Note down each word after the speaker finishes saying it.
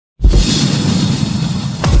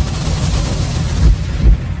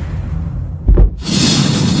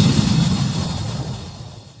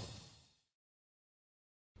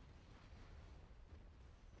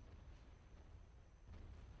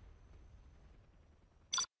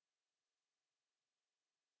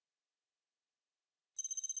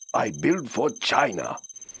I build for China.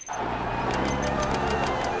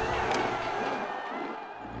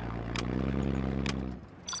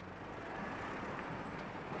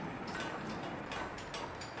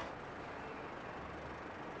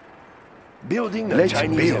 Building the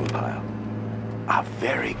Chinese Empire. A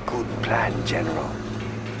very good plan, General.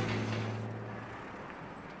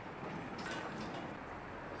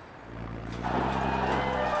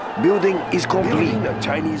 Building is complete. Building the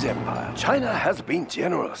Chinese Empire. China has been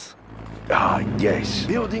generous. Ah, yes.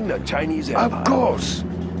 Building the Chinese Empire. Of course.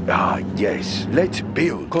 Ah, yes. Let's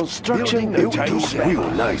build. Construction build is real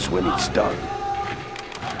nice when it's done.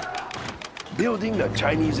 Building the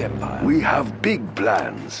Chinese Empire. We have big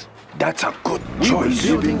plans. That's a good choice.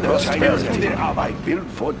 Building the Chinese Empire. I build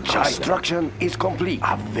for China. Construction is complete.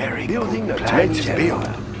 A very building good plan. Let's build.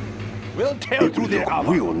 We'll tear through their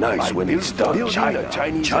armor. Real nice when it's done.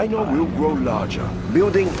 China will grow larger.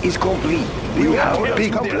 Building is complete. We have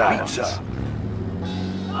big plans.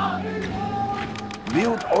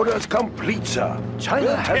 Build orders complete, sir.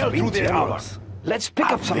 China has been generous. Let's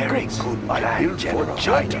pick up some goods. I build for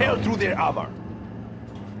China. We'll tear through their armor.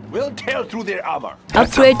 We'll tear through their armor.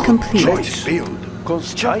 Upgrade complete. Choice build.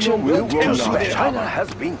 Construction will grow larger. China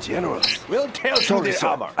has been generous. We'll tear through their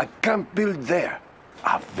armor. I can't build there.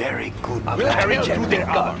 A very good plan. We'll tear through their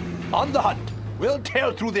armor. On the hunt. We'll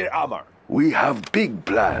tear through their armor. We have big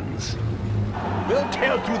plans. We'll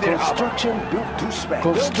tear through their construction armor. Built to spec.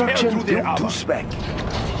 Construction we'll built to spec.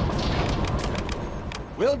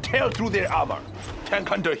 We'll tear through their armor. Tank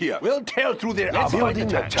hunter here. We'll tear through their armor. Building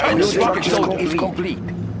the Chinese rocket zone is complete.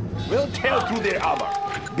 We'll tear through their armor.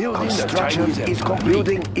 Building construction is complete.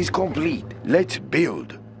 Building is complete. Let's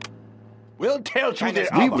build. We'll tear through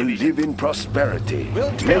their armor. We will live in prosperity.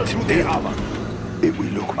 We'll tear through their armor. It will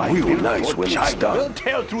look real nice when it's done. We'll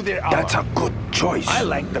tear through their armor. That's a good choice. I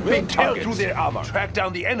like the big targets. We'll tear through their armor. Track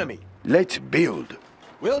down the enemy. Let's build.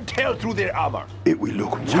 We'll tear through their armor. It will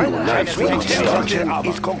look real nice when construction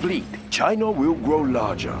is complete. China will grow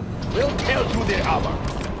larger. We'll tear through their armor.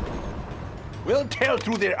 We'll tear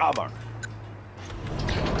through their armor.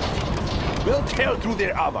 We'll tear through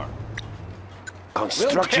their armor.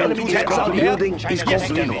 Construction is complete. Building is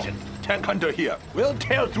complete. Tank hunter here. We'll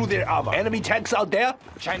tear through their armor. Enemy tanks out there.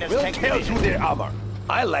 We'll tear through their armor.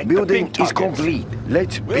 I like building the big is complete.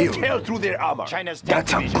 Let's build. We'll tear through their armor.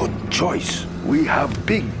 That's a good choice. We have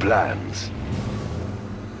big plans.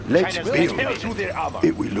 Let's build. Tear through their armor.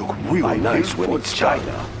 It will look real nice when it's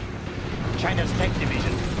China. China's tank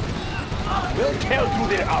division. We'll tear through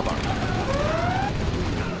their armor.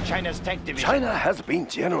 China's tank division. China has been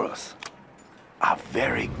generous. A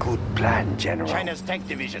very good plan, General. China's tank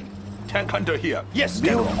division. Tank hunter here. Yes,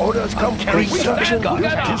 build General. orders complete. Construction built to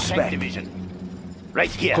tank spec. division. Right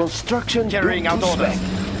here. Construction carrying out built to orders.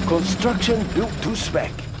 spec. Construction built to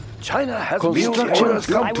spec. China has built orders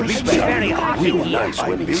come to spec. Very hot real in here. nice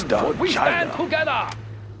when it's done. We stand China. together.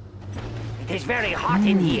 It is very hot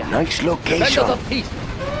in here. Nice location. Defenders of peace.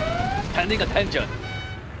 Standing attention.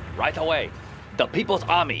 Right away. The People's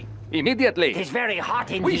Army. Immediately. It is very hot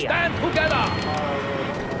in We here. stand together.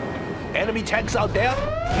 Enemy tanks out there.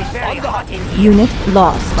 It is very hot in here. Unit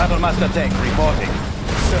lost. Battlemaster tank reporting.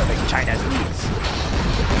 Serving China's needs.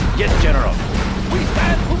 Yes, General. We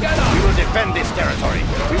stand together. We will defend this territory.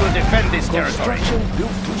 We will defend this territory. Construction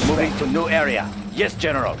built to spec. Moving to new area. Yes,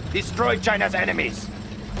 General. Destroy China's enemies.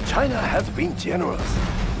 China has been generous.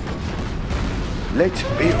 Let's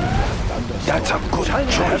build. That's a good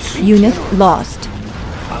choice. Unit lost.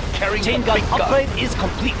 Carrying chain gun upgrade is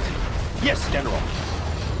complete. Yes, General.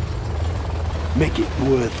 Make it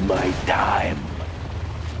worth my time.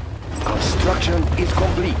 Construction is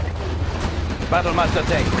complete. Battlemaster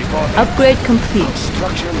tank reporting. Upgrade complete.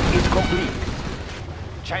 Construction is complete.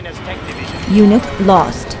 China's tank division. Unit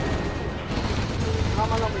lost. The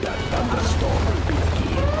thunderstorm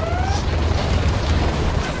begins.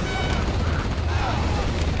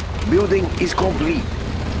 Building is complete.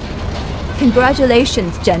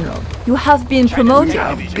 Congratulations, General. You have been We promoted.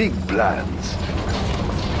 have big plans.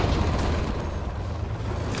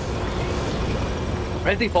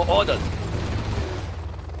 Ready for orders.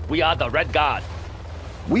 We are the Red Guard.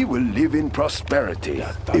 We will live in prosperity.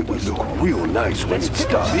 It will look real nice when it's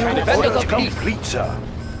done. Build Defenders orders of peace. complete, sir.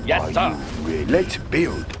 Yes, sir. Let's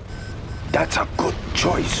build. That's a good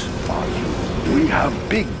choice. We have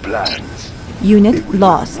big plans. Unit It will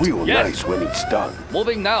lost. look real Yes. nice when it's done.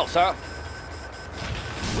 Moving now, sir.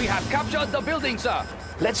 We have captured the building, sir.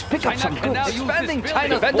 Let's pick up China some can now goods. use Expanding this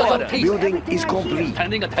China's building. Defenders border. of peace. Building is complete.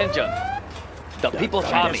 Standing attention. The People's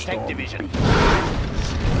Army. Tank division.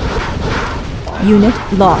 Unit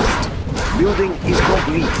lost. Building is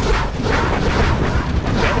complete.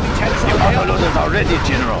 Enemy Autoloaders are ready,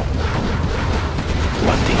 General.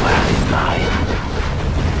 What do you have in mind?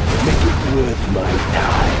 Make it worth my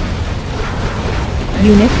time.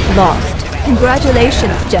 Unit lost.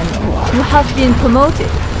 Congratulations, General. You have been promoted.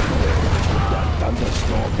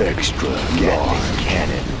 Thunderstorm extra long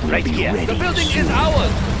cannon will Right be here. ready The building soon. is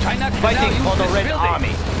ours. China Fighting cannot for the use Red this building.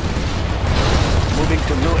 Army. Moving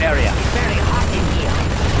to new area. Very hot in here.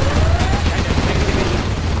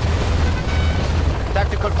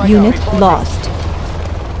 Tactical fighter Unit reporting. lost.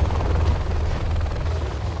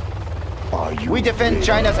 Are you We defend ready?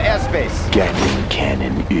 China's airspace. Gatling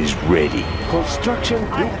cannon is ready. Construction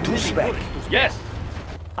built to spec. Yes.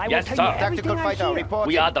 I will Yes, tell sir. you everything Tactical I fighter hear. reporting.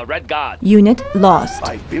 We are the Red Guard. Unit lost.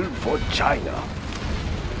 I built for China.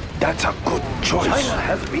 That's a good choice. China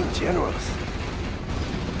has been generous.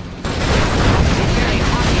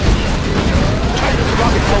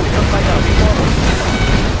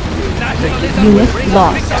 Nationalism Unit will bring us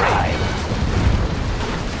lost. victory.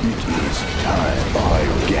 It is time. Our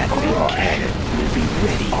Gatling cannon will be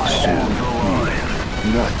ready soon.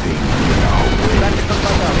 Nothing now. Tactical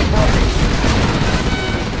fighter reporting.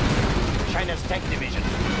 China's tank division.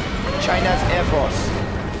 China's air force.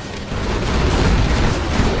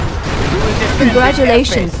 We will defend this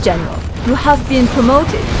Congratulations, airspace. General. You have been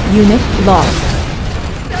promoted. Unit lost.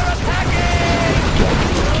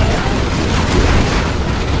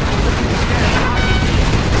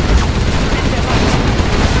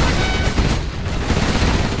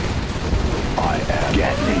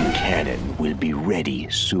 Gatling cannon will be ready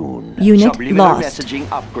soon. Unit Subliminal lost. messaging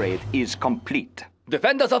upgrade is complete.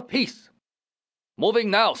 Defenders of peace. Moving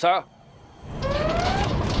now, sir.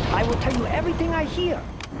 I will tell you everything I hear.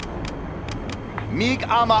 MiG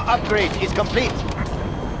armor upgrade is complete.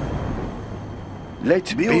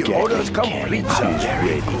 Let's build orders complete, sir.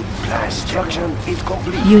 Very good plan. Construction is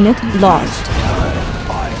complete. Unit lost.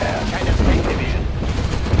 China's tank division.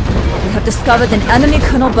 We have discovered an enemy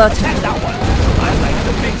Colonel Burton.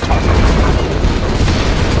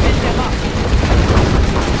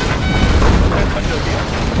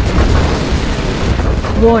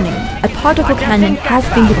 Warning. A particle cannon has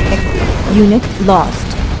been detected. Unit lost.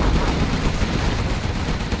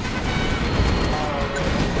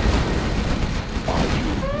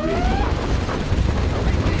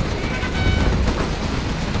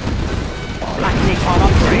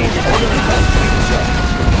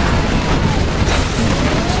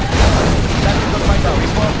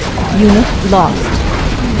 Unit lost.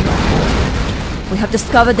 We have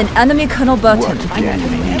discovered an enemy Colonel Burton.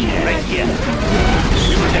 Right here.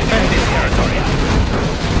 We will defend this territory.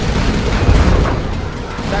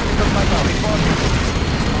 Tactical fighter reporting.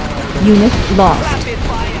 Unit lost. Rapid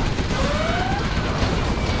fire.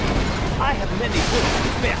 I have many bullets to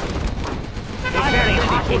spare. It's very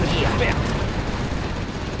hot in here.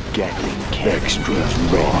 Gatling cannon extra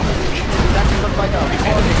large. Tactical fighter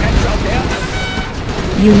reporting.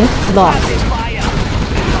 Unit lost. Rapid fire.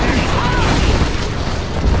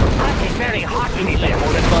 Very hot in here. It's very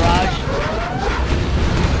hot in here. Barrage.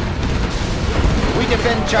 We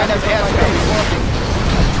defend China's airspace.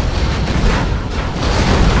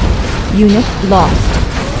 Unit lost.